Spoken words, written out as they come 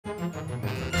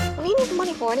the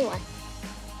money for, anyway?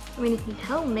 I mean, if you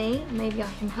tell me, maybe I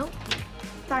can help you.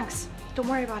 Thanks. Don't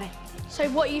worry about it. So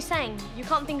what are you saying? You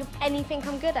can't think of anything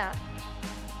I'm good at?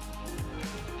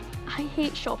 I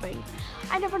hate shopping.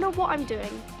 I never know what I'm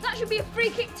doing. That should be a free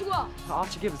kick to us.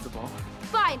 Archie, give us the ball.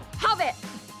 Fine, have it.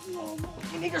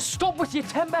 You need to stop with your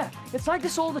temper. It's like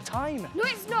this all the time. No,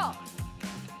 it's not.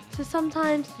 So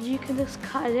sometimes you can just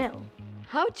cut a little.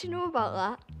 How do you know about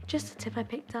that? Just a tip I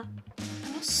picked up.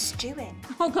 You're stewing.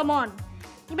 Oh, come on.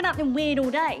 You've been acting weird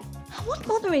all day. What's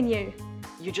bothering you?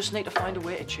 You just need to find a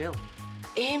way to chill.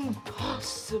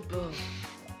 Impossible.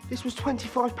 This was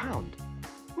 £25.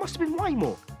 Must have been way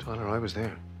more. Tyler, I was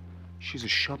there. She's a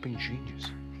shopping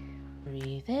genius.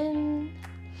 Breathe in.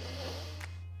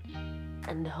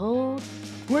 And hold.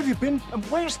 Where have you been? And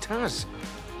where's Taz?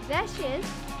 There she is.